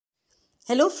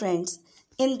Hello friends,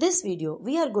 in this video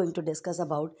we are going to discuss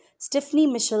about Stephanie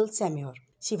Michelle Seymour.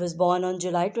 She was born on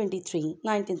July 23,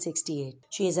 1968.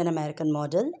 She is an American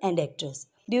model and actress.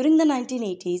 During the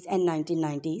 1980s and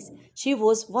 1990s, she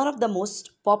was one of the most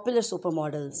popular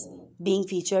supermodels, being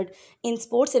featured in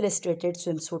Sports Illustrated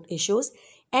swimsuit issues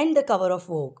and the cover of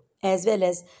Vogue, as well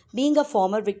as being a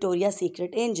former Victoria's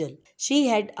Secret angel. She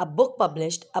had a book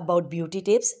published about beauty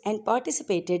tips and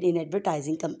participated in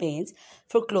advertising campaigns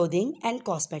for clothing and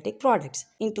cosmetic products.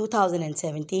 In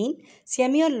 2017,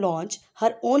 Seymour launched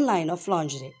her own line of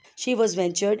lingerie. She was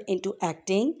ventured into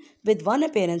acting with one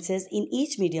appearances in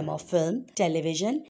each medium of film, television,